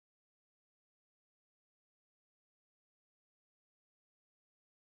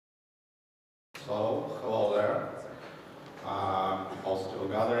So, hello there. All still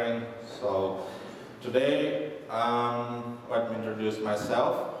gathering. So, today, let me introduce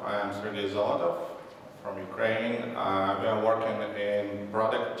myself. I am Sergey Zolotov from Ukraine. We are working in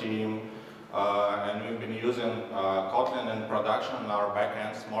product team, and we've been using Kotlin in production on our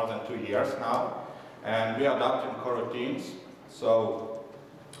backends more than 2 years now. And we are adopting coroutines. So,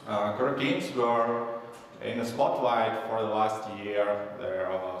 coroutines were in the spotlight for the last year. There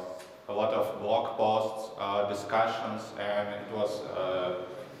was a lot of blog posts, discussions, and it was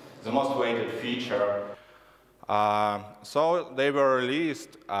the most weighted feature. So they were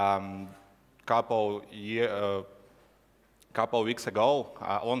released couple weeks ago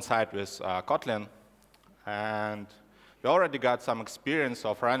alongside with Kotlin, and we already got some experience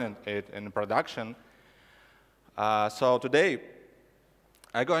of running it in production. So today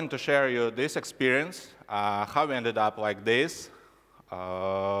I'm going to share you this experience, how we ended up like this,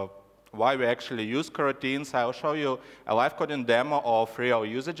 why we actually use coroutines. I'll show you a live coding demo of real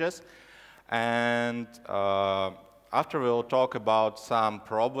usages, and after we'll talk about some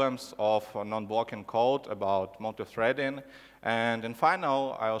problems of non-blocking code, about multi-threading, and in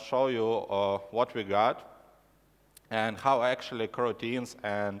final I'll show you what we got and how actually coroutines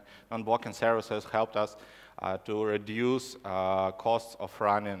and non-blocking services helped us to reduce costs of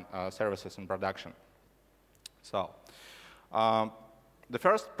running services in production. So, the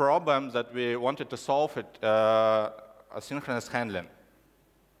first problem that we wanted to solve is asynchronous handling.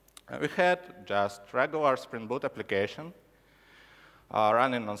 We had just regular Spring Boot application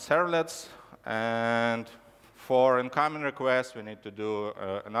running on servlets, and for incoming requests, we need to do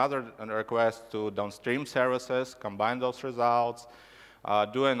another request to downstream services, combine those results,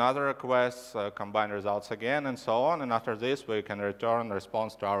 do another request, combine results again, and so on. And after this, we can return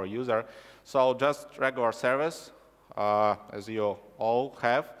response to our user. So just regular service, as you all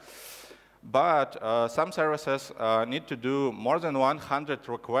have. But some services need to do more than 100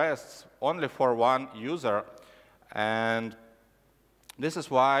 requests only for one user. And this is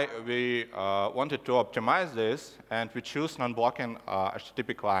why we wanted to optimize this, and we choose non-blocking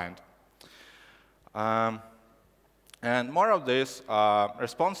HTTP client. And more of this,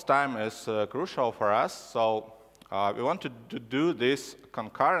 response time is crucial for us, so we wanted to do this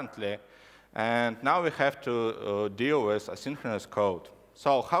concurrently, and now we have to deal with asynchronous code.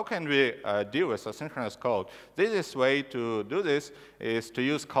 So how can we deal with asynchronous code? The easiest way to do this is to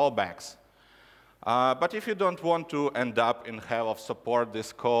use callbacks. But if you don't want to end up in hell of support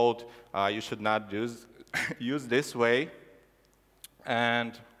this code, you should not use this way.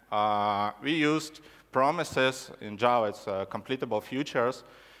 And we used promises. In Java, it's completable futures.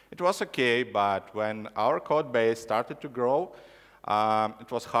 It was OK, but when our code base started to grow,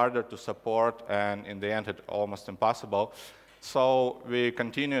 it was harder to support, and in the end, it's almost impossible. So we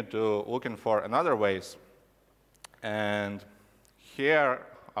continued to looking for another ways. And here,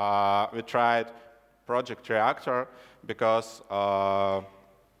 we tried Project Reactor because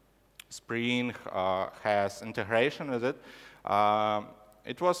Spring has integration with it.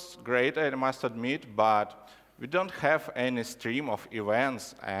 It was great, I must admit, but we don't have any stream of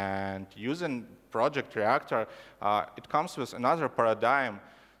events, and using Project Reactor, it comes with another paradigm.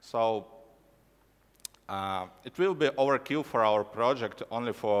 So it will be overkill for our project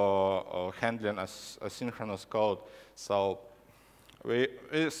only for handling asynchronous code. So we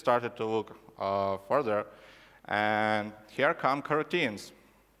started to look further, and here come coroutines.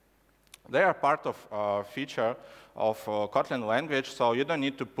 They are part of a feature of Kotlin language, so you don't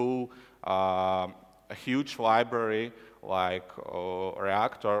need to pull a huge library like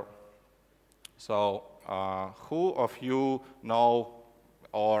Reactor. So who of you know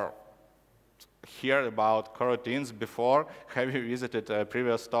or hear about coroutines before? Have you visited a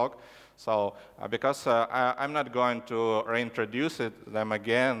previous talk? So because I'm not going to reintroduce them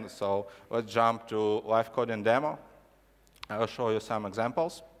again, so let's jump to live coding demo. I'll show you some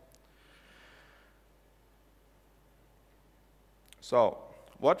examples. So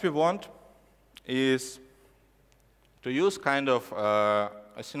what we want is to use kind of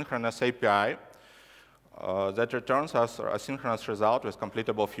asynchronous API that returns us an asynchronous result with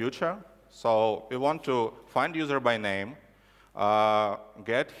completable future. So we want to find user by name,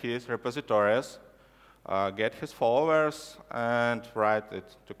 get his repositories, get his followers, and write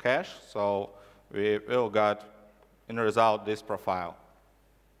it to cache. So we will get in result this profile.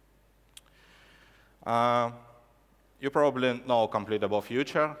 You probably know completable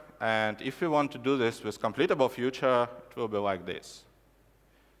future, and if you want to do this with completable future, it will be like this.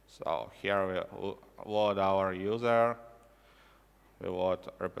 So here we load our user, we load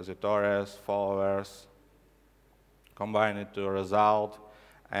repositories, followers, combine it to a result,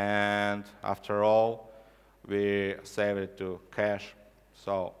 and after all, we save it to cache.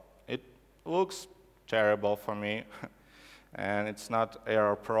 So it looks terrible for me, and it's not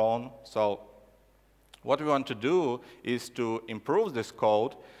error-prone. So what we want to do is to improve this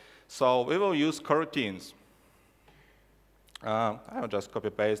code. So we will use coroutines. I will just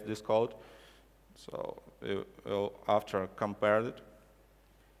copy-paste this code. So we will after compare it.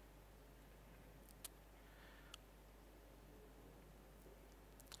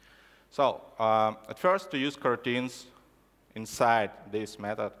 So at first, to use coroutines inside this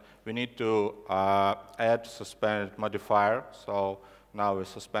method, we need to add suspended modifier. So now we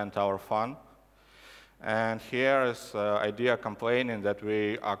suspend our fun. And here is idea complaining that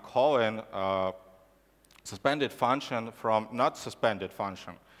we are calling suspended function from not suspended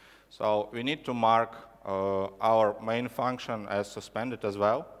function. So we need to mark our main function as suspended as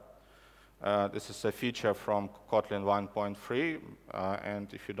well. This is a feature from Kotlin 1.3,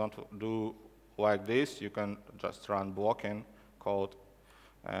 and if you don't do like this, you can just run blocking code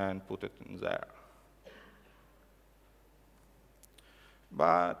and put it in there.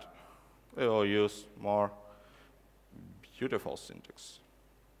 But we will use more beautiful syntax.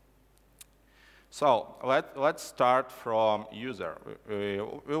 So let's start from user.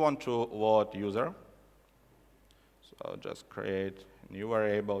 We want to load user. So just create a new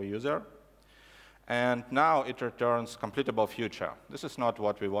variable user. And now it returns completable future. This is not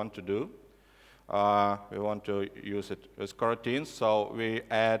what we want to do. We want to use it with coroutines. So we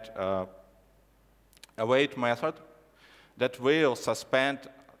add a await method that will suspend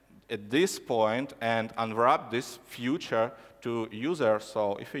at this point and unwrap this future to user.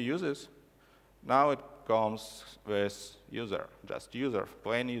 So if we use this, now it comes with user, just user,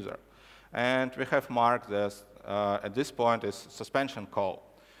 plain user. And we have marked this at this point is suspension call.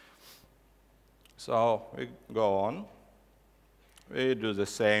 So we go on. We do the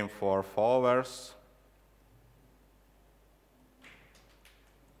same for followers.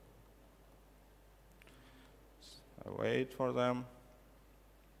 Wait for them.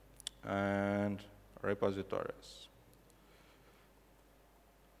 And repositories.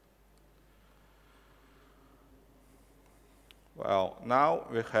 Well, now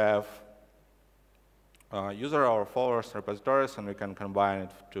we have user or followers repositories, and we can combine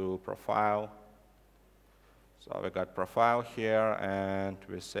it to profile. So we got profile here, and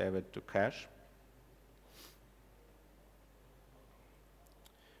we save it to cache.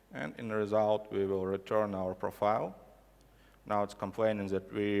 And in the result, we will return our profile. Now it's complaining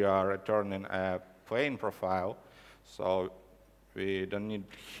that we are returning a plain profile, so we don't need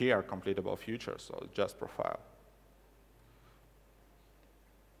here completable future, so it's just profile.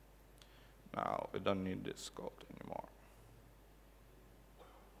 Now we don't need this code anymore.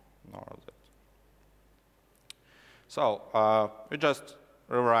 Nor that. So we just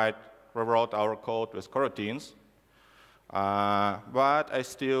rewrote our code with coroutines, but I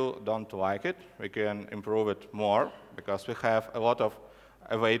still don't like it. We can improve it more because we have a lot of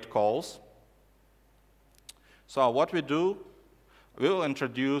await calls. So what we do, we will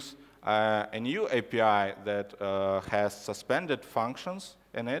introduce a new API that has suspended functions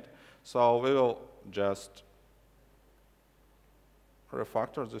in it. So we will just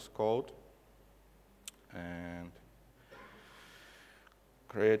refactor this code and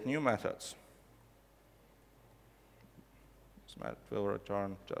create new methods. This method will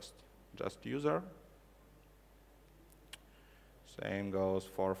return just user. Same goes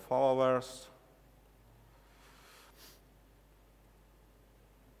for followers.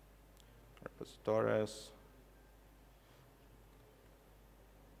 Repositories.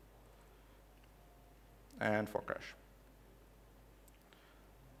 And for cache.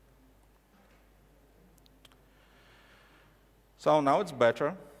 So now it's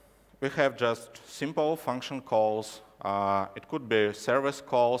better. We have just simple function calls. It could be service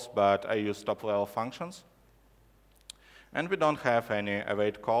calls, but I use top-level functions. And we don't have any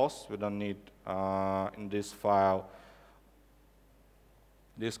await calls. We don't need in this file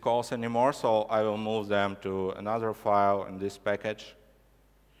these calls anymore, so I will move them to another file in this package.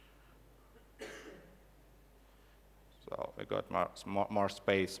 So we got more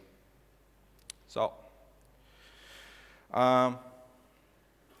space. So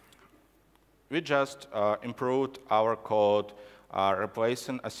we just improved our code,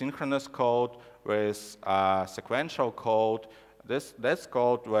 replacing asynchronous code with sequential code. That's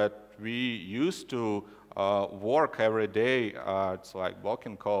code that we used to work every day. It's like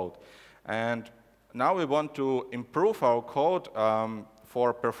blocking code. And now we want to improve our code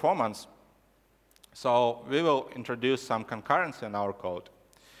for performance. So we will introduce some concurrency in our code.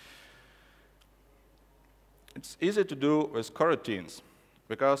 It's easy to do with coroutines.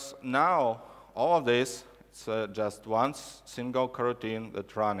 because now all of this, it's just one single coroutine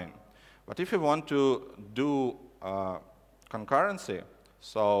that's running. But if you want to do concurrency,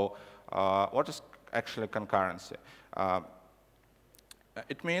 so what is actually concurrency?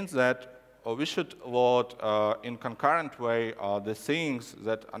 It means that we should load in concurrent way the things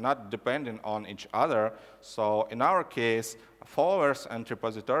that are not dependent on each other. So in our case, followers and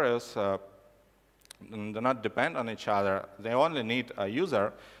repositories do not depend on each other. They only need a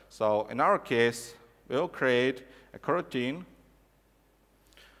user. So in our case, we'll create a coroutine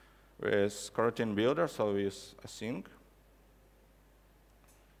with coroutine builder, so we use async.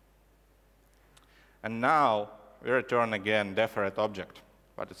 And now we return again deferred object,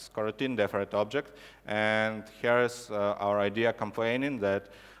 but it's coroutine deferred object. And here's our idea complaining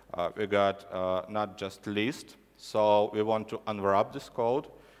that we got not just list, so we want to unwrap this code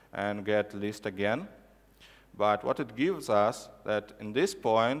and get list again. But what it gives us that in this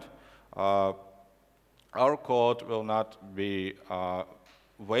point, our code will not be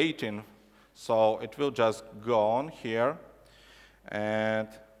waiting, so it will just go on here, and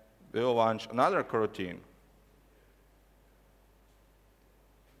we'll launch another coroutine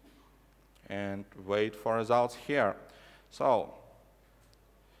and wait for results here. So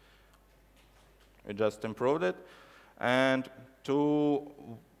we just improved it, and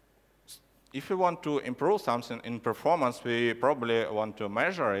if you want to improve something in performance, we probably want to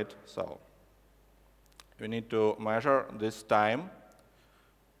measure it. So we need to measure this time.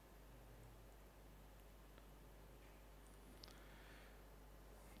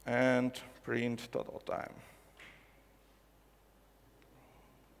 And print total time.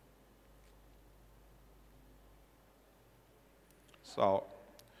 So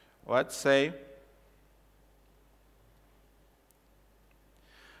let's say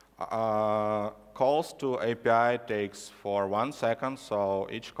calls to API takes for 1 second, so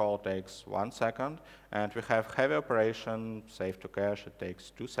each call takes 1 second. And we have heavy operation, save to cache, it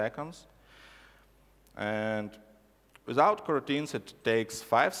takes 2 seconds. And without coroutines, it takes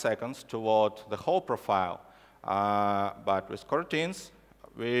 5 seconds to load the whole profile. But with coroutines,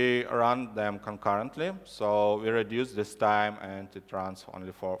 we run them concurrently, so we reduce this time, and it runs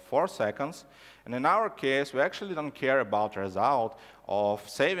only for 4 seconds. And in our case, we actually don't care about the result of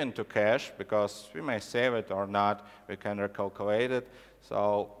saving to cache, because we may save it or not. We can recalculate it.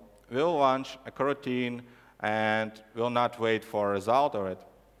 So we'll launch a coroutine, and we'll not wait for a result of it.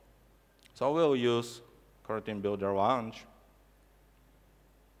 So we'll use coroutine builder launch.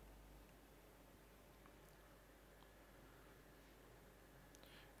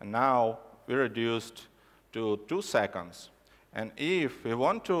 And now we reduced to 2 seconds. And if we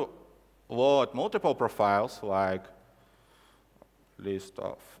want to load multiple profiles, like list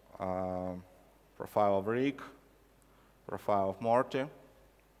of profile of Rick, profile of Morty,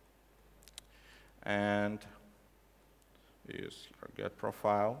 and use get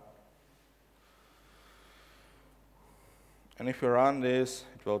profile. And if you run this,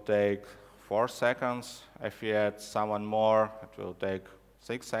 it will take 4 seconds. If you add someone more, it will take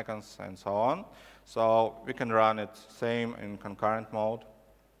 6 seconds, and so on. So we can run it same in concurrent mode.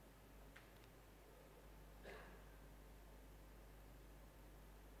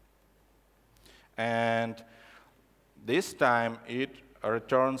 And this time, it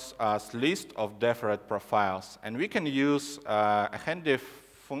returns us list of deferred profiles. And we can use a handy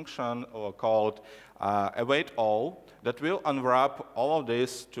function called await all that will unwrap all of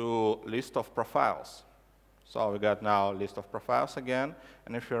this to list of profiles. So we got now a list of profiles again.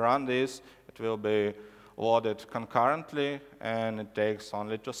 And if you run this, it will be loaded concurrently, and it takes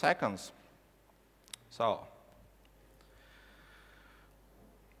only 2 seconds. So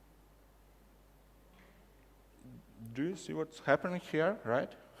do you see what's happening here,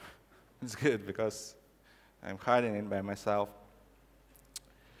 right? It's good, because I'm hiding it by myself.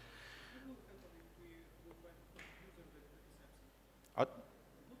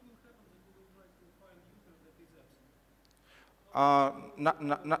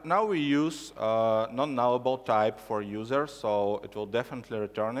 Now we use non-nullable type for user, so it will definitely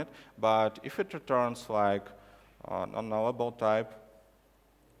return it. But if it returns like non-nullable type,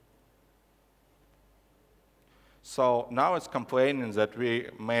 so now it's complaining that we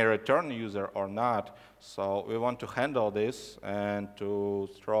may return user or not. So we want to handle this and to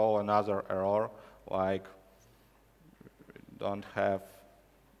throw another error, like we don't have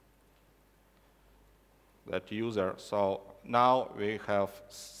that user. So now we have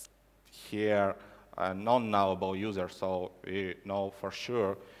here a non-nullable user, so we know for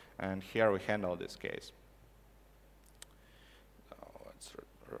sure, and here we handle this case. Let's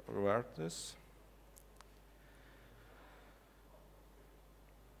revert this.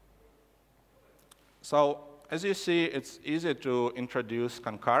 So as you see, it's easy to introduce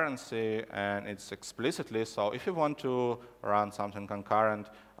concurrency, and it's explicitly. So if you want to run something concurrent,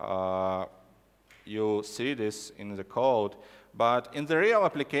 you see this in the code. But in the real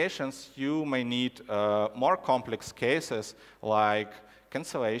applications, you may need more complex cases like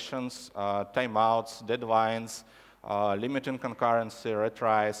cancellations, timeouts, deadlines, limiting concurrency,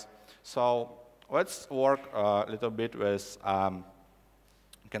 retries. So let's work a little bit with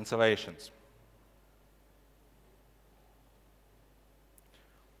cancellations.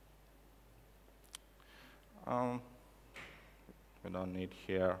 We don't need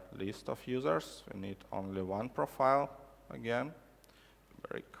here list of users. We need only one profile again.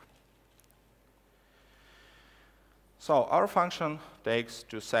 Break. So our function takes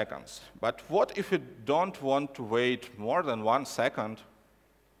 2 seconds. But what if you don't want to wait more than 1 second?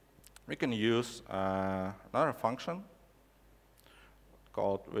 We can use another function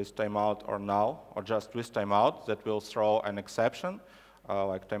called with timeout or now, or just with timeout that will throw an exception,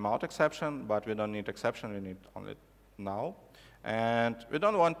 like timeout exception, but we don't need exception, we need only now. And we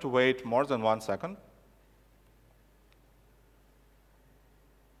don't want to wait more than 1 second.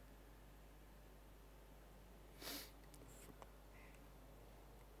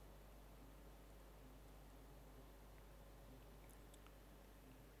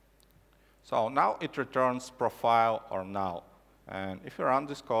 So now it returns profile or now. And if you run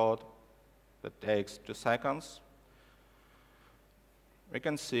this code that takes 2 seconds, we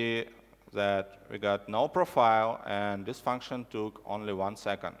can see that we got no profile, and this function took only 1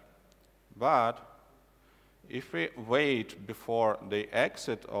 second. But if we wait before the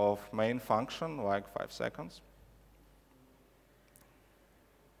exit of main function, like 5 seconds,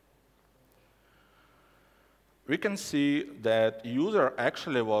 we can see that user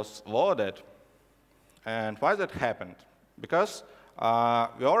actually was loaded. And why that happened? Because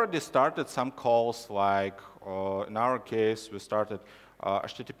we already started some calls, like in our case, we started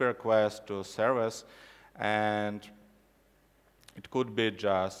HTTP request to service, and it could be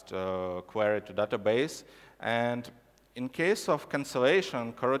just a query to database. And in case of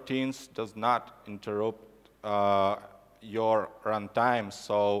cancellation, coroutines does not interrupt your runtime,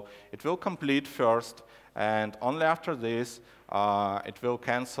 so it will complete first, and only after this, it will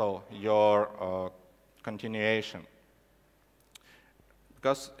cancel your continuation.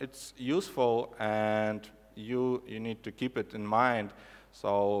 Because it's useful, and you need to keep it in mind.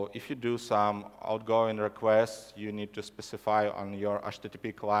 So if you do some outgoing requests, you need to specify on your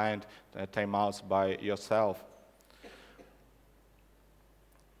HTTP client timeouts by yourself.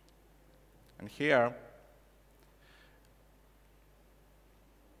 And here,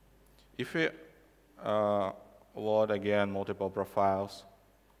 if we load again multiple profiles,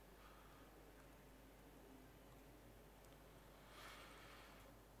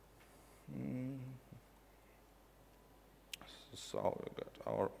 so we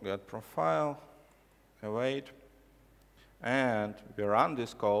got our get profile, await, and we run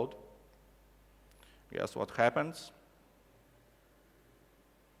this code. Guess what happens?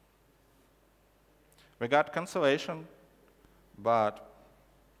 We got cancellation, but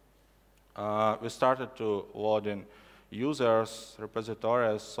we started to load in users,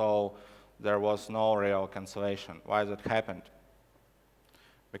 repositories, so there was no real cancellation. Why that happened?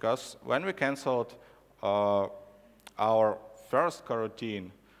 Because when we canceled our first coroutine,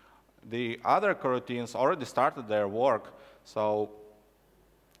 the other coroutines already started their work, so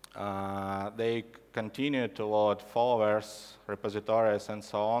they continue to load followers, repositories, and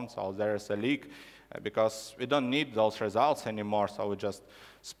so on. So there is a leak because we don't need those results anymore, so we just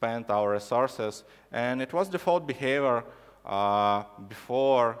spent our resources. And it was default behavior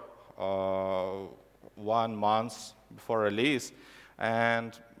before 1 month before release.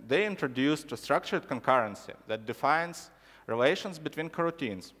 And they introduced a structured concurrency that defines relations between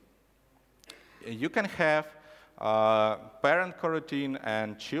coroutines. You can have parent coroutine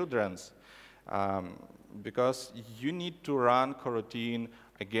and children's, because you need to run coroutine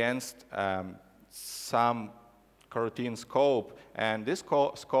against some coroutine scope, and this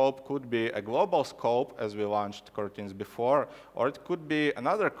scope could be a global scope, as we launched coroutines before, or it could be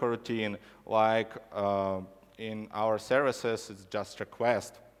another coroutine, like in our services, it's just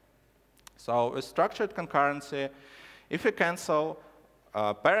request. So with structured concurrency, if you cancel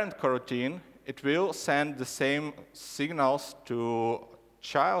parent coroutine, it will send the same signals to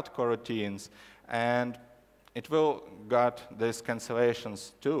child coroutines, and it will get these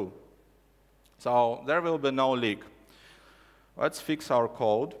cancellations too. So there will be no leak. Let's fix our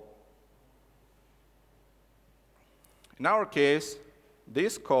code. In our case,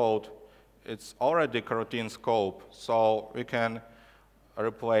 this code, it's already coroutine scope, so we can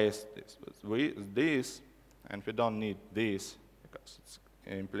replace this with this, and we don't need this because it's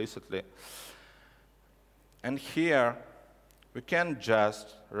implicitly. And here, we can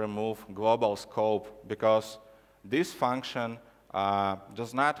just remove global scope because this function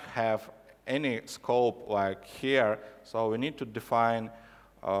does not have any scope like here, so we need to define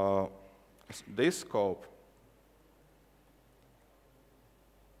this scope.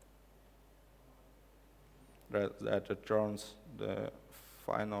 That returns the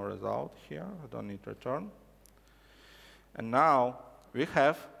final result here. I don't need return. And now we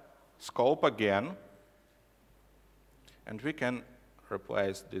have scope again, and we can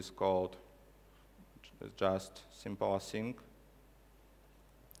replace this code with just simple async.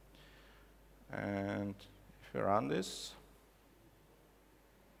 And if we run this,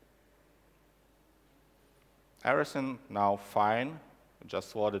 everything now fine.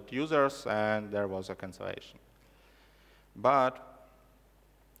 Just loaded users, and there was a cancellation. But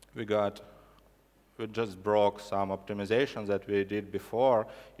we just broke some optimizations that we did before.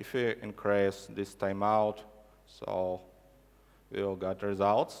 If we increase this timeout, so we will get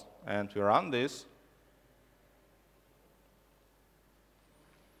results, and we run this,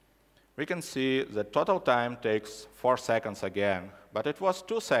 we can see the total time takes 4 seconds again, but it was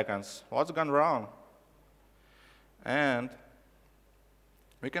 2 seconds. What's gone wrong? And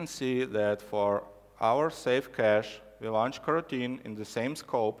we can see that for our safe cache, we launch coroutine in the same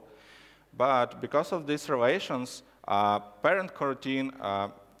scope, but because of these relations, parent coroutine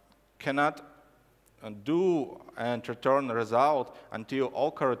cannot do and return the result until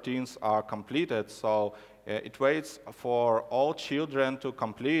all coroutines are completed. So it waits for all children to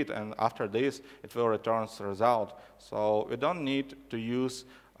complete, and after this, it will return the result. So we don't need to use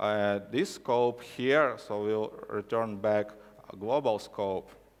this scope here, so we'll return back a global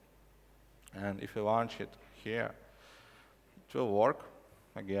scope. And if we launch it here, it will work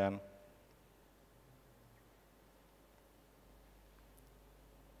again.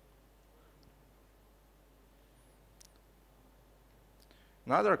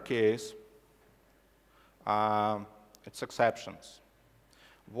 Another case, it's exceptions.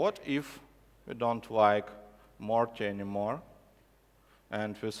 What if we don't like Morty anymore,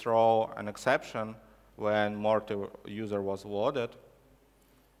 and we throw an exception when Morty user was loaded?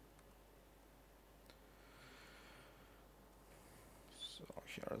 So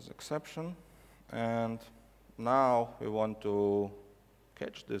here's exception, and now we want to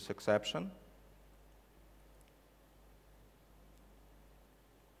catch this exception.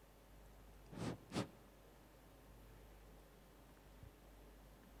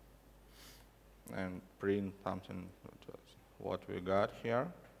 And print something, what we got here.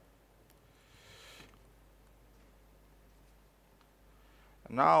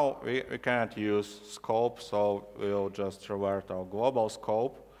 Now we cannot use scope, so we'll just revert our global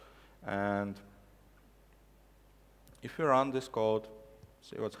scope. And if we run this code,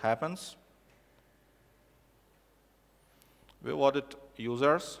 see what happens. We loaded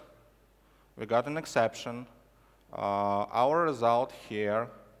users. We got an exception. Our result here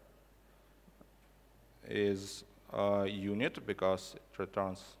is a unit because it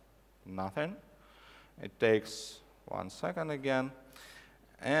returns nothing. It takes 1 second again.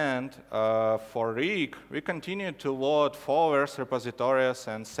 And for rig, we continue to load followers, repositories,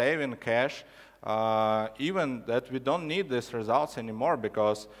 and save in cache, even that we don't need these results anymore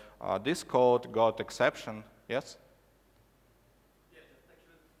because this code got exception. Yes? Yes, that's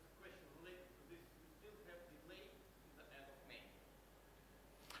actually a question related to this. You still have delay in the end of main.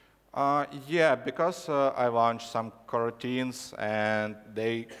 Yeah, because I launched some coroutines and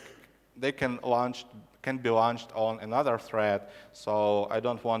they can be launched on another thread, so I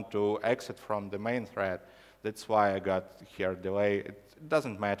don't want to exit from the main thread. That's why I got here delay. It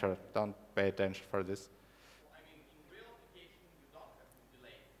doesn't matter. Don't pay attention for this. I mean, in real application, you don't have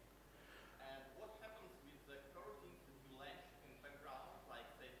delay. And what happens with the coroutines that you launch in background, like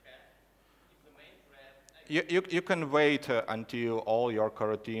safe cache, if the main thread... You can wait until all your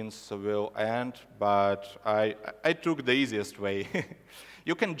coroutines will end, but I took the easiest way.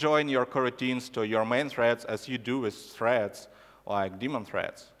 You can join your coroutines to your main threads as you do with threads, like daemon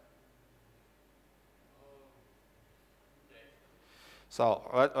threads. Okay. So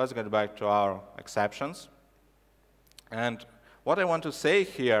let's get back to our exceptions. And what I want to say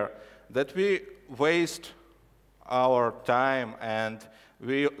here, that we waste our time and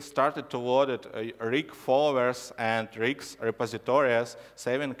we started to load it, rig followers and rigs repositories,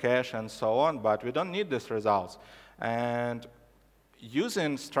 saving cache and so on, but we don't need these results. And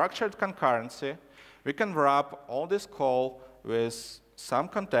using structured concurrency, we can wrap all this call with some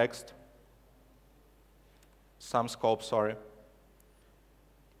context, some scope, sorry,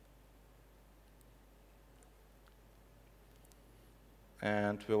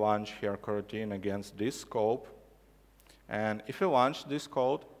 and we launch here coroutine against this scope. And if we launch this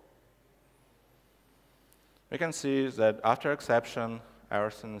code, we can see that after exception,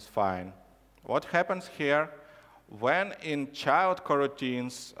 everything is fine. What happens here, when in child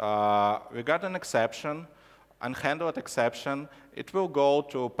coroutines we got an exception, unhandled exception, it will go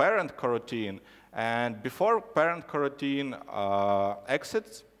to parent coroutine. And before parent coroutine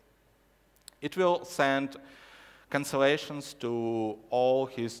exits, it will send cancellations to all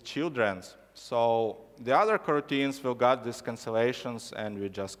his children. So the other coroutines will get these cancellations, and we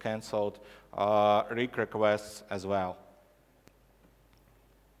just canceled RIC requests as well.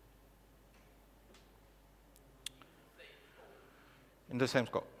 In the same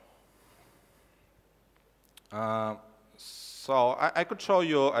scope. So I could show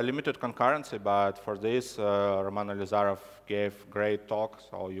you a limited concurrency, but for this, Roman Elizarov gave great talk,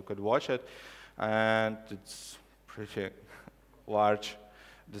 so you could watch it. And it's pretty large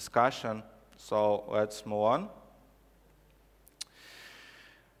discussion. So let's move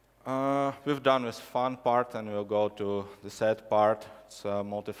on. We've done this fun part, and we'll go to the sad part. It's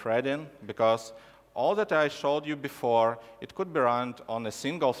multi-threading, because all that I showed you before, it could be run on a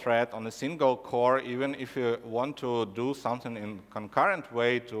single thread, on a single core, even if you want to do something in concurrent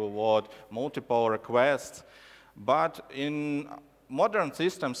way to load multiple requests. But in modern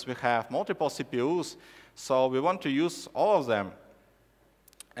systems, we have multiple CPUs, so we want to use all of them.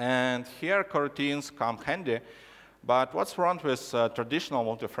 And here, coroutines come handy. But what's wrong with traditional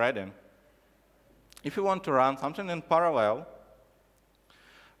multi-threading? If you want to run something in parallel,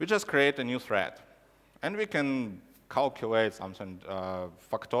 we just create a new thread. And we can calculate something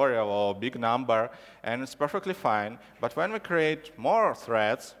factorial or big number, and it's perfectly fine. But when we create more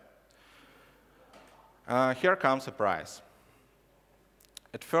threads, here comes a price.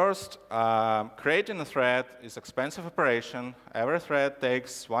 At first, creating a thread is an expensive operation. Every thread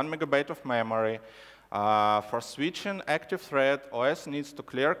takes 1 megabyte of memory. For switching active thread, OS needs to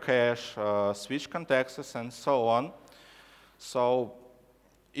clear cache, switch contexts, and so on. So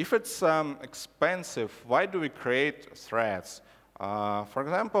if it's expensive, why do we create threads? For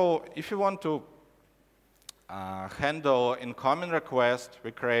example, if you want to handle incoming request,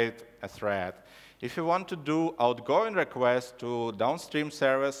 we create a thread. If you want to do outgoing requests to downstream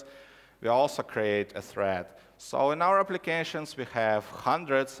service, we also create a thread. So in our applications, we have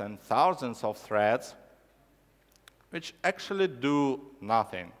hundreds and thousands of threads, which actually do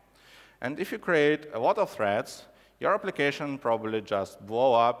nothing. And if you create a lot of threads, your application probably just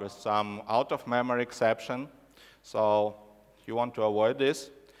blow up with some out-of-memory exception. So you want to avoid this.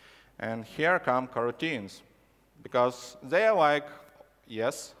 And here come coroutines, because they are like,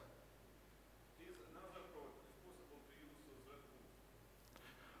 yes?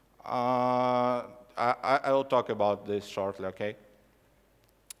 I will talk about this shortly, OK?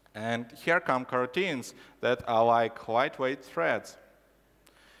 And here come coroutines that are like lightweight threads.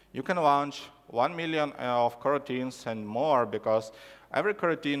 You can launch 1 million of coroutines and more, because every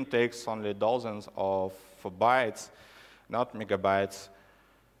coroutine takes only dozens of bytes, not megabytes.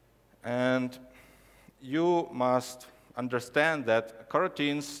 And you must understand that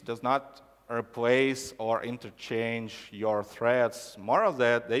coroutines does not replace or interchange your threads. More of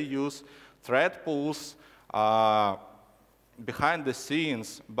that, they use thread pools behind the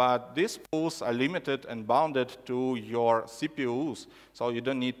scenes, but these pools are limited and bounded to your CPUs, so you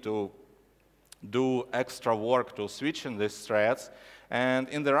don't need to do extra work to switch in these threads. And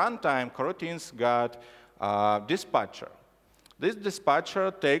in the runtime, coroutines got dispatcher. This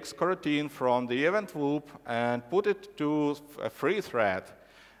dispatcher takes coroutine from the event loop and put it to a free thread.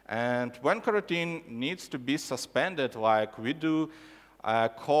 And when coroutine needs to be suspended, like we do a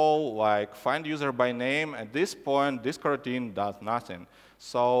call like find user by name, at this point, this coroutine does nothing.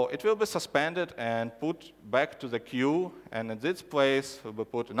 So it will be suspended and put back to the queue, and in this place, we will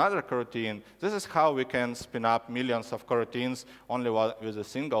put another coroutine. This is how we can spin up millions of coroutines only with a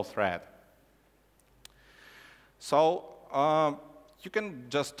single thread. So you can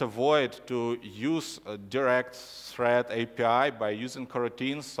just avoid to use a direct thread API by using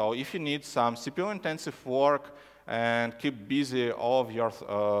coroutines. So if you need some CPU-intensive work and keep busy all of your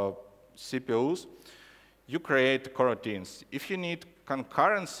CPUs, you create coroutines. If you need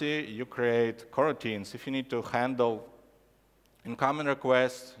concurrency, you create coroutines. If you need to handle incoming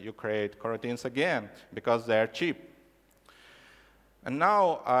requests, you create coroutines again, because they're cheap. And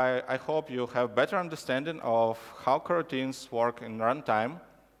now I hope you have better understanding of how coroutines work in runtime,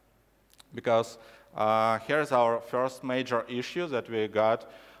 because here's our first major issue that we got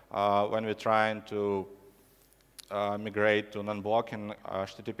when we're trying to migrate to non-blocking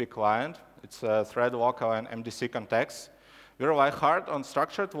HTTP client. It's a thread local and MDC context. We rely hard on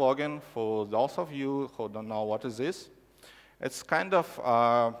structured logging. For those of you who don't know what is this, it's kind of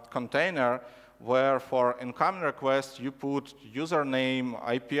a container where for incoming requests you put username,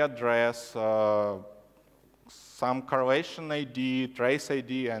 IP address, some correlation ID, trace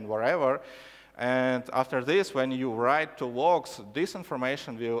ID, and whatever. And after this, when you write to logs, this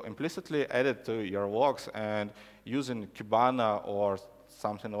information will implicitly add it to your logs. And using Kibana or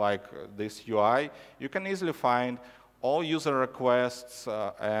something like this UI, you can easily find all user requests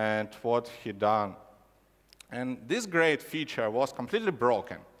and what he done. And this great feature was completely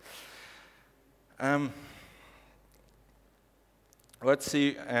broken. Let's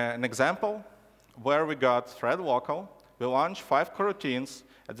see an example where we got thread local. We launched 5 coroutines.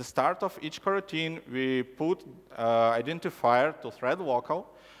 At the start of each coroutine, we put identifier to thread local.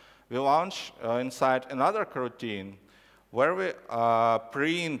 We launch inside another coroutine where we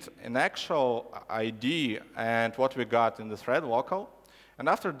print an actual ID and what we got in the thread local. And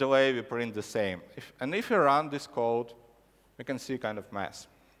after delay, we print the same. And if we run this code, we can see kind of mess.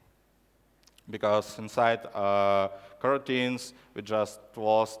 Because inside coroutines, we just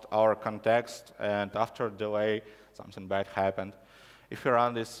lost our context, and after delay, something bad happened. If we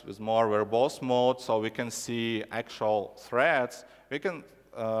run this with more verbose mode, so we can see actual threads, we can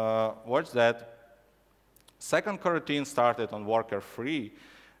watch that second coroutine started on worker 3,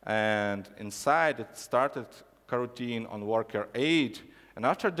 and inside it started coroutine on worker 8, and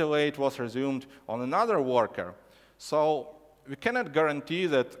after delay it was resumed on another worker. So we cannot guarantee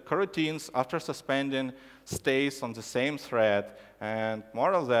that coroutines after suspending stays on the same thread, and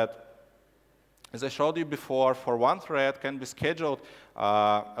more of that, as I showed you before, for one thread can be scheduled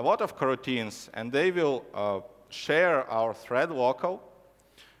a lot of coroutines, and they will share our thread local.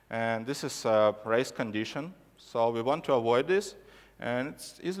 And this is a race condition, so we want to avoid this, and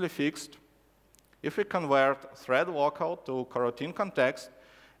it's easily fixed. If we convert thread local to coroutine context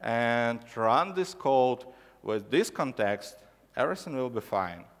and run this code with this context, everything will be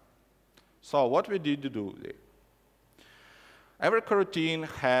fine. So what we did to do? Every coroutine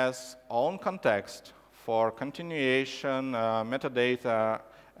has own context for continuation, metadata,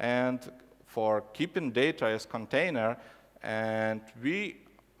 and for keeping data as container, and we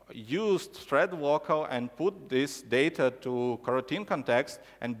used thread local and put this data to coroutine context,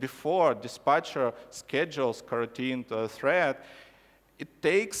 and before dispatcher schedules coroutine to a thread, it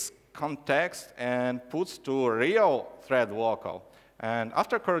takes context and puts to real thread local. And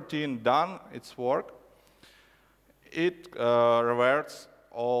after coroutine done its work, it reverts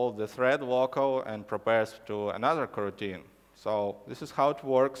all the thread local and prepares to another coroutine. So this is how it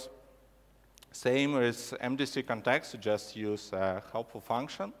works. Same with MDC context, you just use a helpful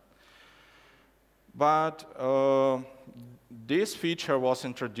function. But this feature was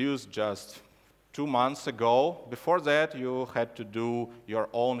introduced just 2 months ago. Before that, you had to do your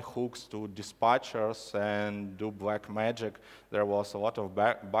own hooks to dispatchers and do black magic. There was a lot of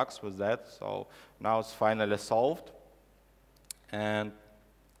bugs with that, so now it's finally solved. And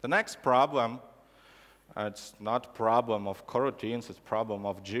the next problem, it's not problem of coroutines, it's problem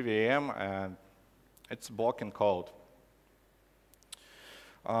of JVM, and it's blocking code.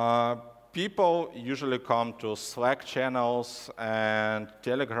 People usually come to Slack channels and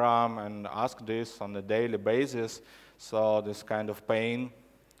Telegram and ask this on a daily basis, so this kind of pain.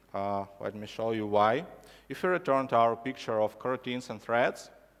 Let me show you why. If we return to our picture of coroutines and threads,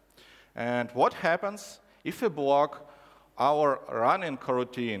 and what happens if we block our running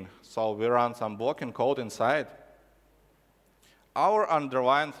coroutine, so we run some blocking code inside, our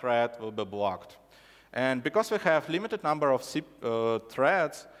underlying thread will be blocked. And because we have limited number of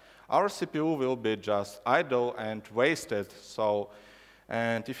threads, our CPU will be just idle and wasted. So,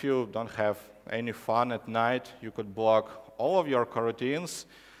 and if you don't have any fun at night, you could block all of your coroutines,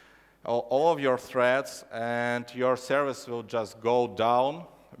 all of your threads, and your service will just go down.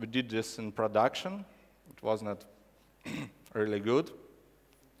 We did this in production. It was not really good.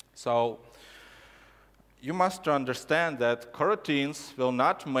 So you must understand that coroutines will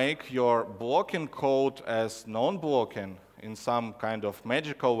not make your blocking code as non-blocking in some kind of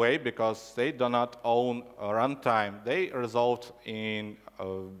magical way, because they do not own a runtime. They result in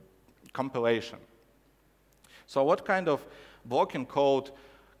compilation. So what kind of blocking code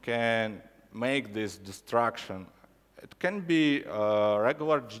can make this destruction? It can be a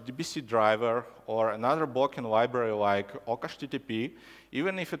regular JDBC driver or another blocking library like OCHTTP.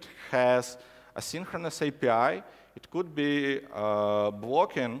 Even if it has asynchronous API, it could be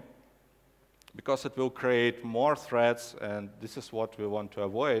blocking because it will create more threads, and this is what we want to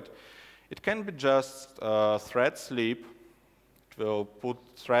avoid. It can be just thread sleep. It will put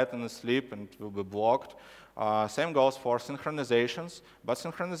thread in a sleep and it will be blocked. Same goes for synchronizations, but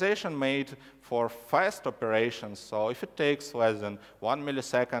synchronization made for fast operations. So if it takes less than 1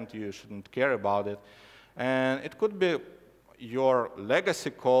 millisecond, you shouldn't care about it. And it could be your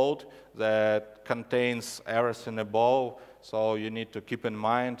legacy code that contains errors in above, so you need to keep in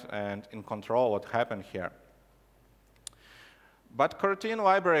mind and in control what happened here. But Coroutine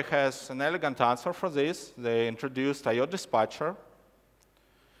library has an elegant answer for this. They introduced IO dispatcher.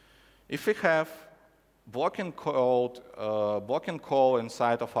 If we have blocking call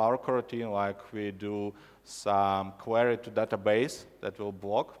inside of our coroutine, like we do some query to database that will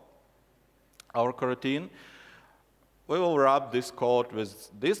block our coroutine, we will wrap this code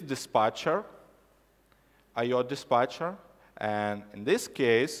with this dispatcher, IO dispatcher, and in this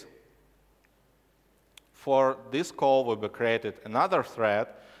case, for this call will be created another thread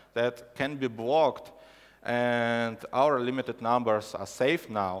that can be blocked, and our limited numbers are safe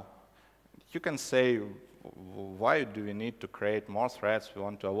now. You can say, why do we need to create more threads? We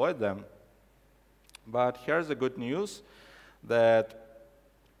want to avoid them. But here's the good news, that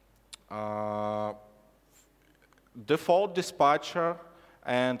default dispatcher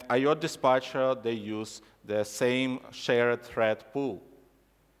and IO dispatcher, they use the same shared thread pool.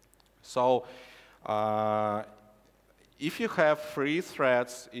 So if you have 3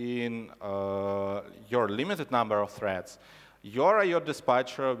 threads in your limited number of threads, your IO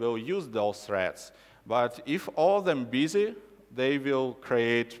dispatcher will use those threads. But if all of them busy, they will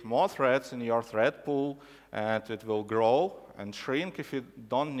create more threads in your thread pool, and it will grow and shrink if you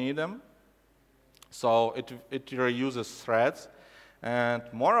don't need them. So it reuses threads. And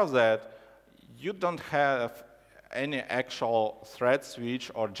more of that, you don't have any actual thread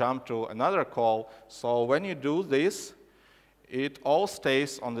switch or jump to another call. So when you do this, it all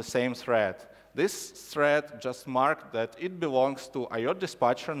stays on the same thread. This thread just marked that it belongs to IO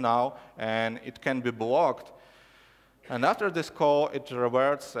dispatcher now, and it can be blocked. And after this call, it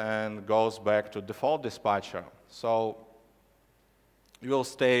reverts and goes back to default dispatcher. So you will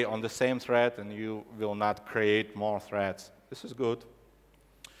stay on the same thread, and you will not create more threads. This is good.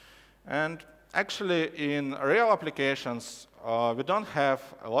 And actually, in real applications, we don't have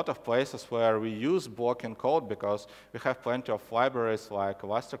a lot of places where we use blocking code, because we have plenty of libraries like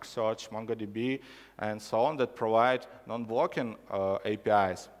Elasticsearch, MongoDB, and so on that provide non-blocking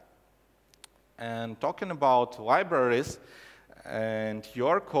APIs. And talking about libraries and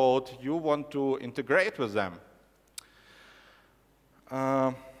your code, you want to integrate with them.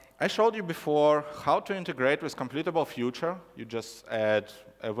 I showed you before how to integrate with completable future. You just add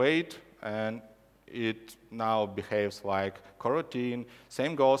await, and it now behaves like coroutine.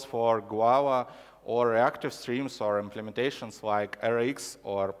 Same goes for Guava or reactive streams or implementations like RX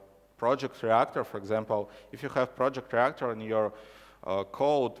or Project Reactor, for example. If you have Project Reactor in your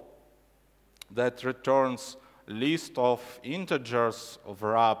code that returns list of integers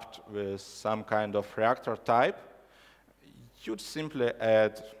wrapped with some kind of reactor type, you'd simply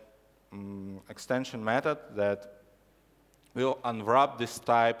add extension method that will unwrap this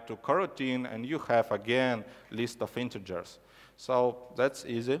type to coroutine, and you have, again, list of integers. So that's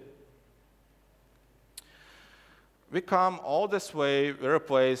easy. We come all this way. We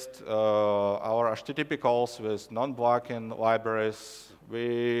replaced our HTTP calls with non-blocking libraries.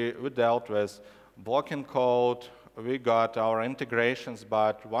 We dealt with blocking code. We got our integrations,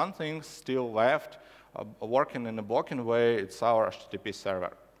 but one thing still left working in a blocking way. It's our HTTP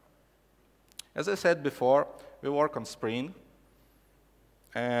server. As I said before, we work on Spring,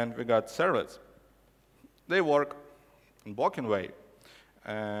 and we got servlets. They work in blocking way.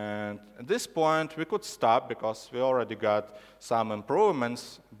 And at this point, we could stop because we already got some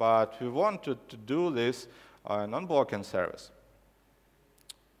improvements, but we wanted to do this non-blocking service.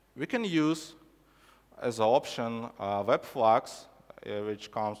 We can use, as an option, webflux,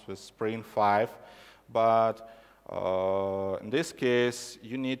 which comes with Spring 5, but in this case,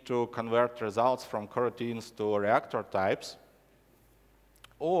 you need to convert results from coroutines to reactor types.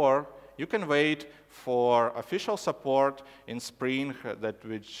 Or you can wait for official support in Spring that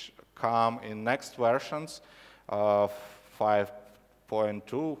which come in next versions of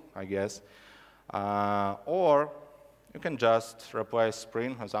 5.2, I guess. Or you can just replace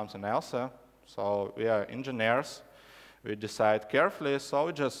Spring with something else. So we are engineers. We decide carefully, so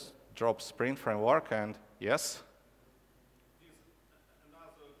we just drop Spring framework, and yes.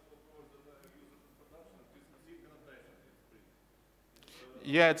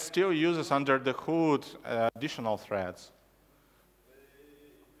 Yeah, it still uses under the hood additional threads.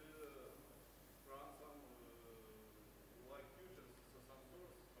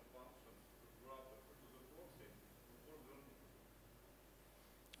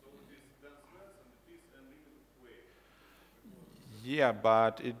 Yeah,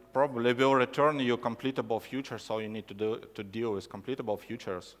 but it probably will return you completable futures, so you need to deal with completable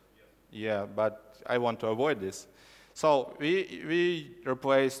futures. Yes. Yeah, but I want to avoid this. So we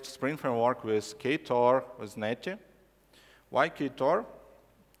replaced Spring Framework with Ktor, with Netty. Why Ktor?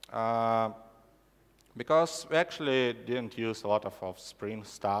 Because we actually didn't use a lot of Spring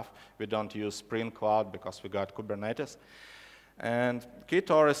stuff. We don't use Spring Cloud because we got Kubernetes. And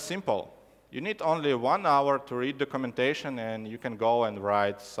Ktor is simple. You need only 1 hour to read documentation, and you can go and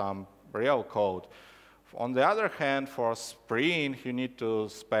write some real code. On the other hand, for Spring, you need to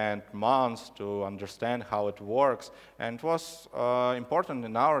spend months to understand how it works. And it was important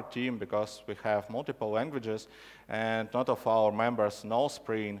in our team because we have multiple languages, and not all of our members know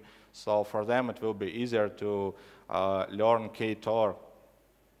Spring. So for them, it will be easier to learn Ktor.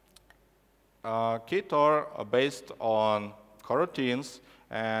 Ktor based on coroutines,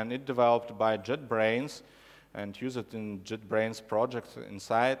 and it developed by JetBrains and used it in JetBrains project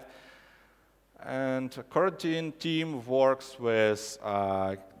inside. And coroutine team works with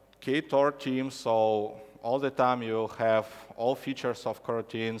Ktor team, so all the time you have all features of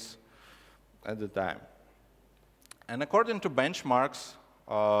coroutines at the time. And according to benchmarks,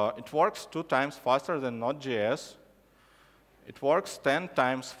 it works 2 times faster than Node.js. It works 10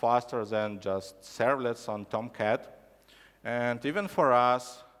 times faster than just servlets on Tomcat. And even for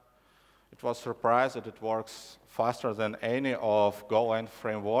us, it was surprised that it works faster than any of Golang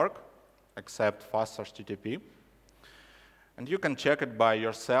framework, except fast HTTP. And you can check it by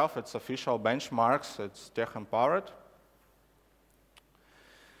yourself. It's official benchmarks. It's tech-empowered.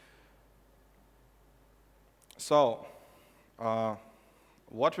 So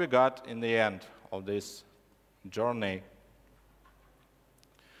what we got in the end of this journey?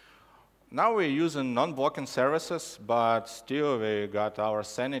 Now we're using non-blocking services, but still we got our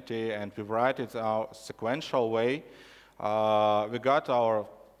sanity, and we write it our sequential way. We got our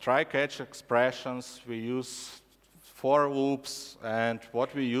try-catch expressions. We use for loops, and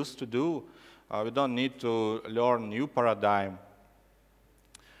what we used to do, we don't need to learn new paradigm.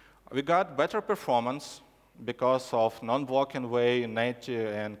 We got better performance because of non-blocking way, Netty,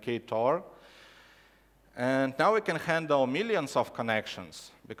 and Ktor. And now we can handle millions of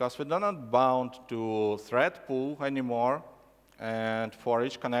connections because we are not bound to thread pool anymore. And for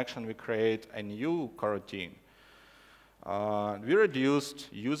each connection, we create a new coroutine. We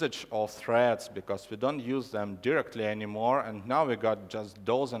reduced usage of threads because we don't use them directly anymore. And now we got just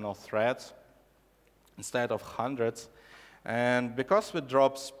dozens of threads instead of hundreds. And because we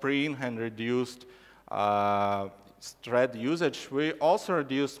dropped Spring and reduced thread usage, we also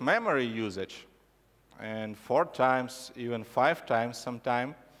reduced memory usage. And 4 times, even 5 times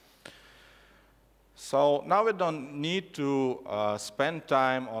sometime. So now we don't need to spend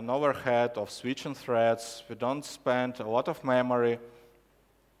time on overhead of switching threads. We don't spend a lot of memory.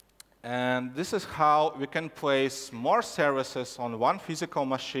 And this is how we can place more services on one physical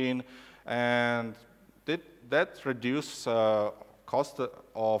machine, and that reduces cost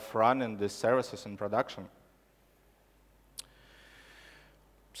of running these services in production.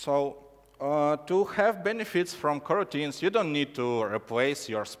 So to have benefits from coroutines, you don't need to replace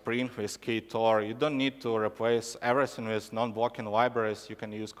your Spring with Ktor. You don't need to replace everything with non-blocking libraries. You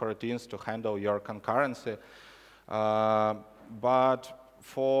can use coroutines to handle your concurrency. But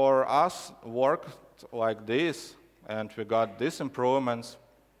for us, worked like this, and we got these improvements.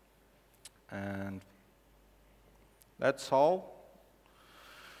 And that's all.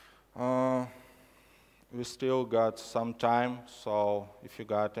 We still got some time, so if you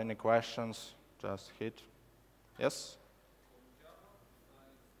got any questions, just hit. Yes?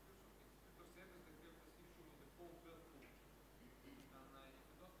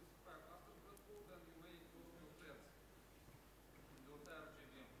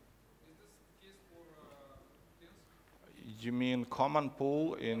 You mean common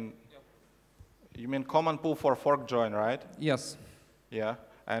pool in? You mean common pool for fork join, right? Yes. Yeah.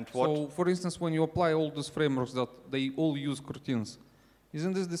 And what? So, for instance, when you apply all those frameworks that they all use coroutines,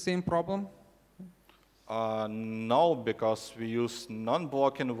 isn't this the same problem? No, because we use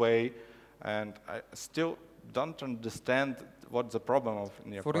non-blocking way, and I still don't understand what's the problem of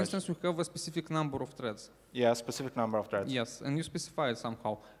in your For question. instance, you have a specific number of threads. Yeah, specific number of threads. Yes, and you specify it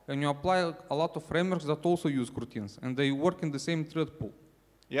somehow. And you apply a lot of frameworks that also use coroutines, and they work in the same thread pool.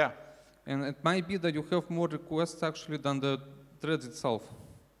 Yeah. And it might be that you have more requests actually than the threads itself.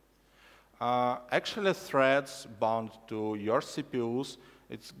 Actually, threads bound to your CPUs,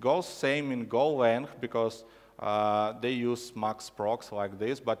 it goes same in Golang because they use max procs like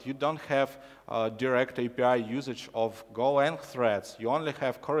this, but you don't have direct API usage of Golang threads. You only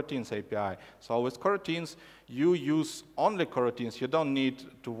have coroutines API. So with coroutines, you use only coroutines. You don't need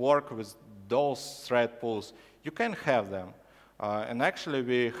to work with those thread pools. You can have them. And actually,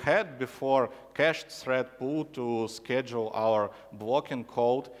 we had before cached thread pool to schedule our blocking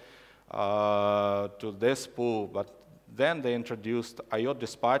code to this pool, but then they introduced IO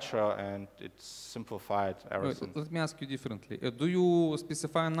dispatcher, and it simplified everything. Let me ask you differently. Do you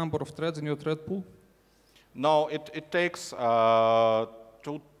specify a number of threads in your thread pool? No, it takes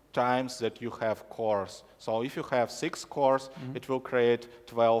 2 times that you have cores. So if you have 6 cores, it will create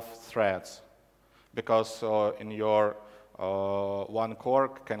 12 threads, because in your one core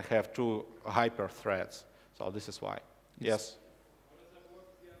can have 2 hyper threads. So this is why. Yes.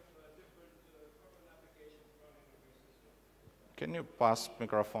 Can you pass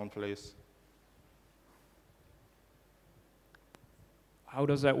microphone, please? How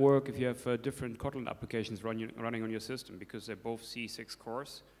does that work if you have different Kotlin applications running on your system? Because they both see 6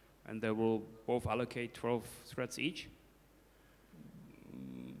 cores, and they will both allocate 12 threads each?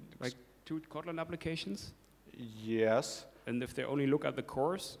 Like 2 Kotlin applications? Yes. And if they only look at the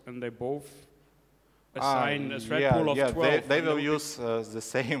cores, and they both assign a thread pool of 12? Yeah, they will use the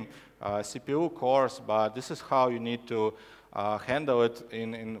same CPU cores, but this is how you need to handle it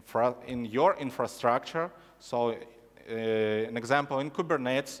in your infrastructure. So an example, in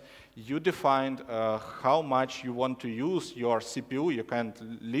Kubernetes, you defined how much you want to use your CPU. You can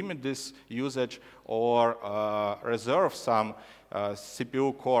limit this usage or reserve some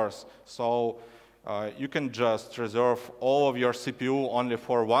CPU cores. So you can just reserve all of your CPU only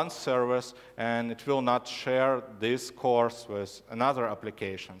for one service, and it will not share these cores with another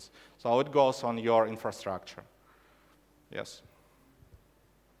applications. So it goes on your infrastructure. Yes.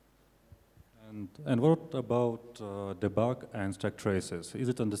 And what about debug and stack traces? Is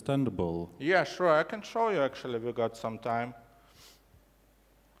it understandable? Yeah, sure. I can show you, actually. We got some time.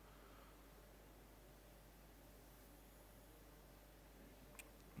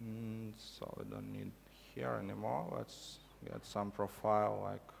 So we don't need here anymore. Let's get some profile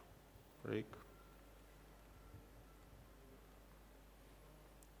like Rick.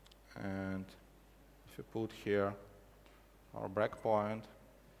 And if you put here our breakpoint,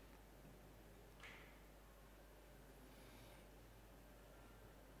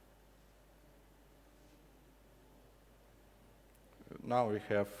 now we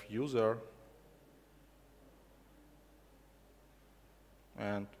have user,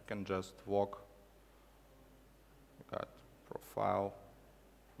 and you can just walk. We got profile,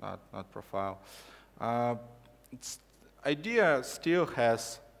 not profile. Idea still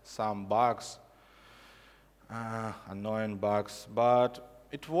has some bugs, annoying bugs, but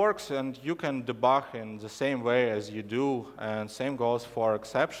it works, and you can debug in the same way as you do, and same goes for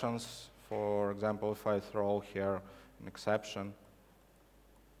exceptions. For example, if I throw here an exception,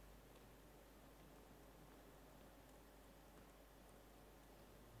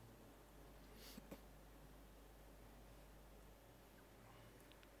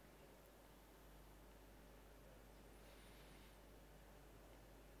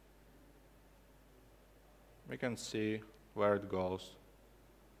 we can see where it goes.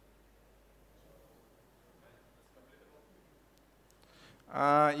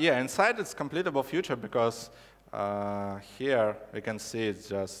 Yeah, inside it's completable future, because here we can see it's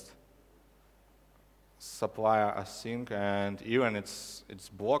just supplier async, and even it's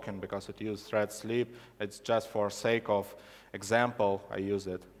blocking because it uses thread sleep. It's just for sake of example I use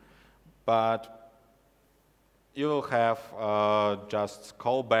it. But you will have just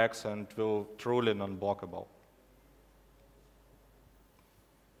callbacks, and it will truly non-blockable.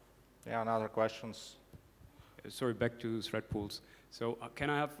 Yeah, other questions? Sorry, back to thread pools. So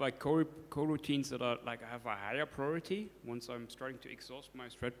can I have like coroutines that are like have a higher priority once I'm starting to exhaust my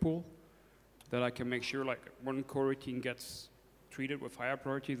thread pool, that I can make sure like one coroutine gets treated with higher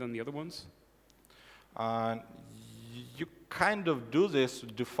priority than the other ones? You kind of do this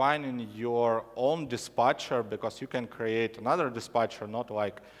defining your own dispatcher, because you can create another dispatcher, not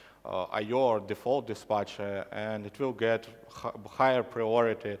like IO or default dispatcher, and it will get higher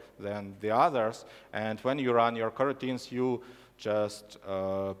priority than the others. And when you run your coroutines, you just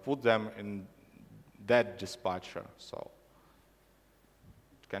put them in that dispatcher. So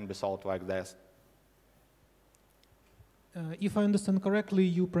it can be solved like this. If I understand correctly,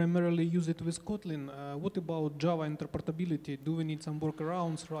 you primarily use it with Kotlin. What about Java interpretability? Do we need some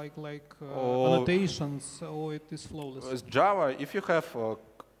workarounds, like annotations, or it is flawless? With Java, if you have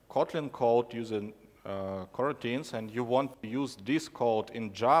Kotlin code using coroutines, and you want to use this code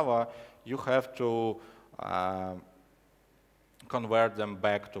in Java, you have to convert them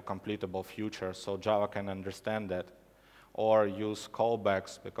back to completable futures so Java can understand that, or use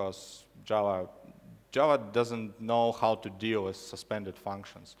callbacks because Java doesn't know how to deal with suspended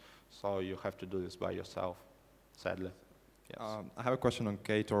functions. So you have to do this by yourself, sadly. Yes. I have a question on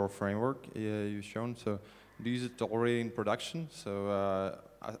Ktor framework you've shown. So do you use it already in production? So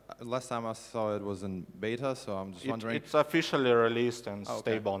last time I saw it was in beta, so I'm just wondering. It's officially released and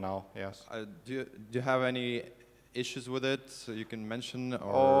stable now, yes. Do you have any issues with it so you can mention?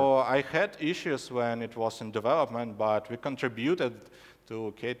 Or? Oh, I had issues when it was in development, but we contributed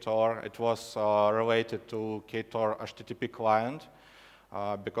to Ktor. It was related to Ktor HTTP client.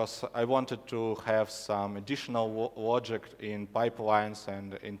 Because I wanted to have some additional logic in pipelines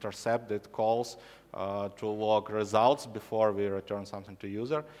and intercepted calls to log results before we return something to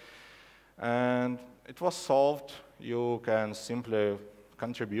user. And it was solved. You can simply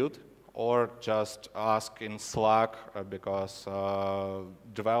contribute or just ask in Slack because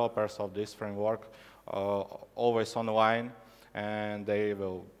developers of this framework are always online and they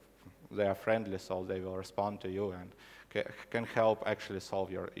are friendly, so they will respond to you and can help actually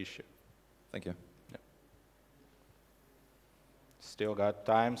solve your issue. Thank you. Yeah. Still got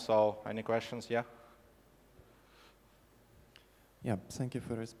time, so any questions? Yeah? Yeah, thank you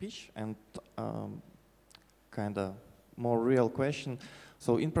for your speech. And kind of more real question.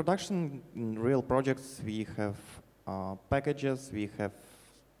 So in production, in real projects, we have packages, we have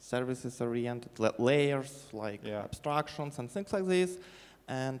services-oriented layers, like abstractions and things like this.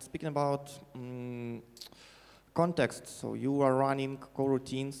 And speaking about context, so you are running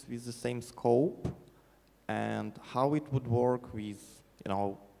coroutines with the same scope, and how it would work with,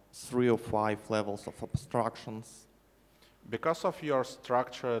 3 or 5 levels of abstractions? Because of your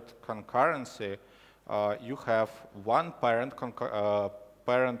structured concurrency, you have one parent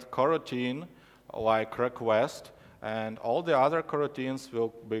coroutine like request, and all the other coroutines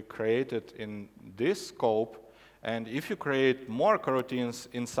will be created in this scope. And if you create more coroutines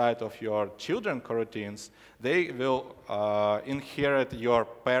inside of your children coroutines, they will inherit your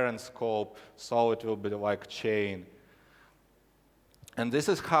parent scope, so it will be like chain. And this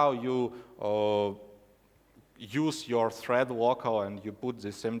is how you use your thread local, and you put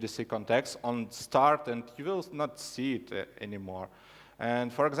this MDC context on start, and you will not see it anymore.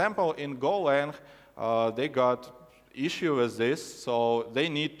 And for example, in Golang, they got issue with this, so they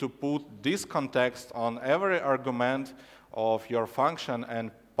need to put this context on every argument of your function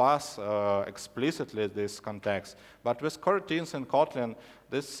and pass explicitly this context. But with coroutines in Kotlin,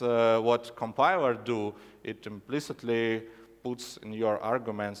 this what compiler do, it implicitly puts in your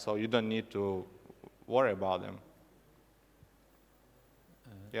arguments, so you don't need to worry about them.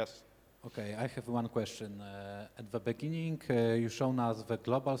 Yes? Okay, I have one question. At the beginning, you shown us the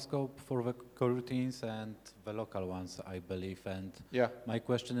global scope for the coroutines and the local ones, I believe. And my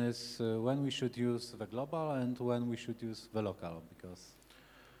question is when we should use the global and when we should use the local, because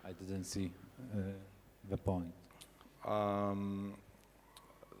I didn't see the point.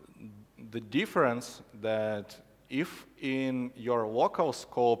 The difference that if in your local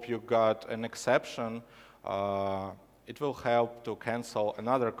scope you got an exception, it will help to cancel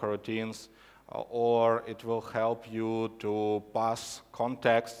another coroutines, or it will help you to pass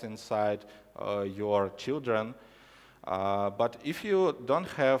context inside your children. But if you don't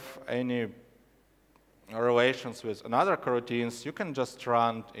have any relations with another coroutines, you can just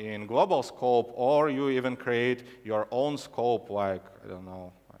run in global scope, or you even create your own scope, like, I don't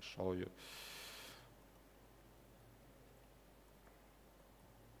know, I'll show you.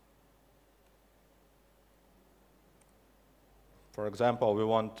 For example, we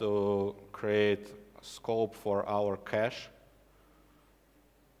want to create a scope for our cache.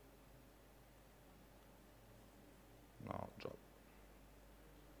 No, job.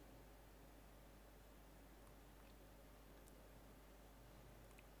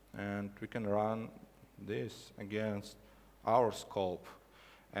 And we can run this against our scope,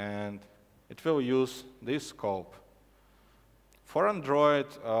 and it will use this scope. For Android,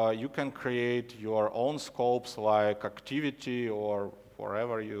 you can create your own scopes like activity or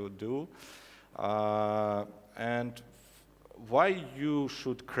whatever you do. And why you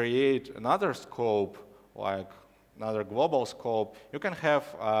should create another scope, like another global scope, you can have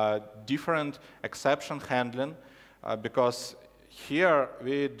different exception handling, because here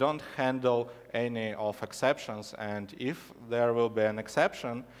we don't handle any of exceptions, and if there will be an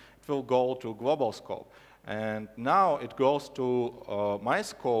exception, it will go to global scope. And now it goes to my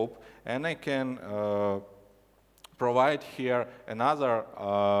scope, and I can provide here another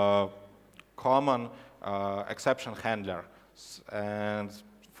common exception handler. And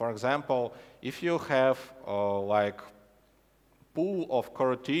For example, if you have like pool of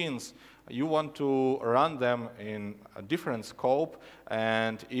coroutines, you want to run them in a different scope,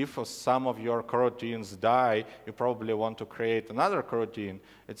 and if some of your coroutines die, you probably want to create another coroutine.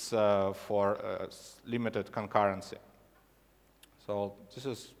 It's for limited concurrency. So this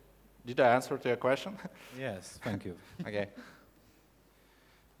is, did I answer to your question? Yes, thank you. Okay.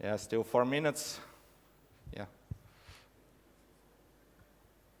 Yeah, still 4 minutes. Yeah.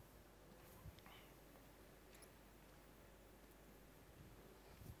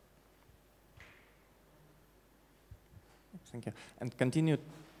 Thank you. And continue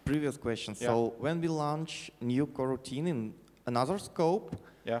previous question. Yeah. So when we launch new coroutine in another scope,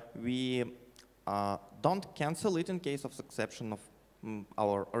 we don't cancel it in case of exception of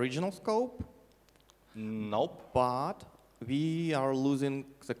our original scope? Nope. But we are losing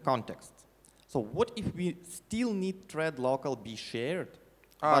the context. So what if we still need thread local be shared,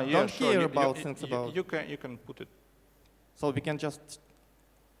 but yeah, don't sure. care about things about... You can put it. So we can just...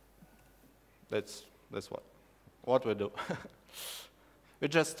 That's what we do. We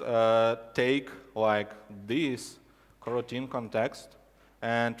just take like this coroutine context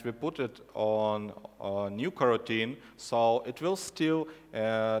and we put it on a new coroutine, so it will still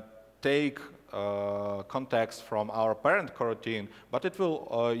take context from our parent coroutine, but it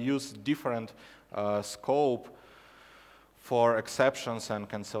will use different scope for exceptions and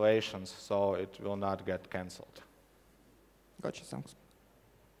cancellations, so it will not get cancelled. Gotcha, thanks.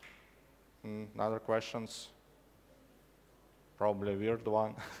 Other questions? Probably a weird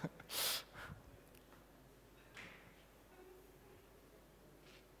one.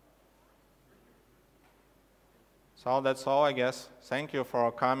 So that's all, I guess. Thank you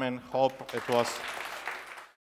for coming. Hope it was